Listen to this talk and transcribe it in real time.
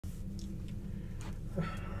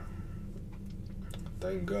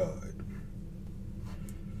Thank God.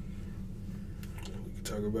 We can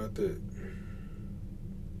talk about that.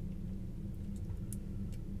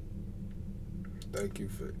 Thank you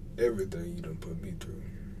for everything you done put me through.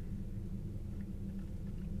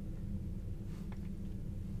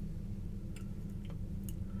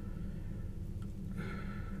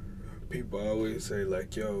 People always say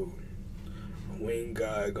like, yo, when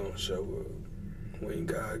God gonna show up? When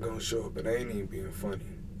God gonna show up? But I ain't even being funny.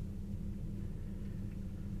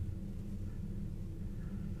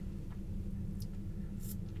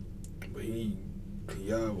 But he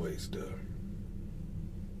always does.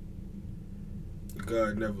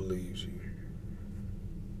 God never leaves you.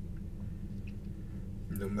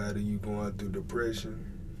 No matter you going through depression,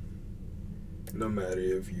 no matter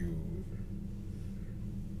if you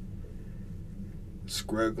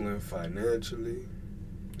struggling financially,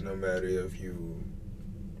 no matter if you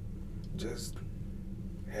just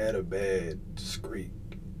had a bad streak,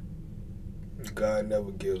 God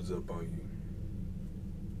never gives up on you.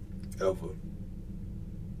 Ever.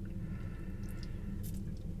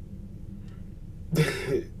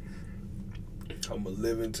 I'm a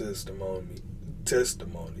living testimony to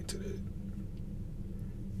that.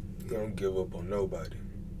 He don't give up on nobody.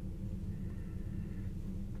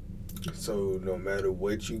 So no matter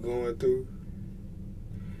what you going through,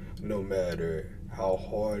 no matter how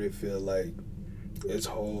hard it feel like it's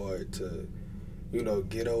hard to,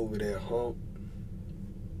 get over that hump,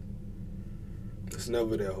 it's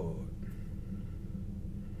never that hard.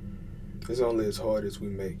 It's only as hard as we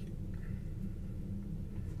make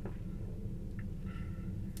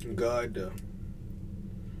it. God,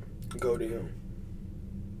 go to him.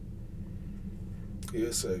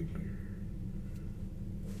 He'll save you.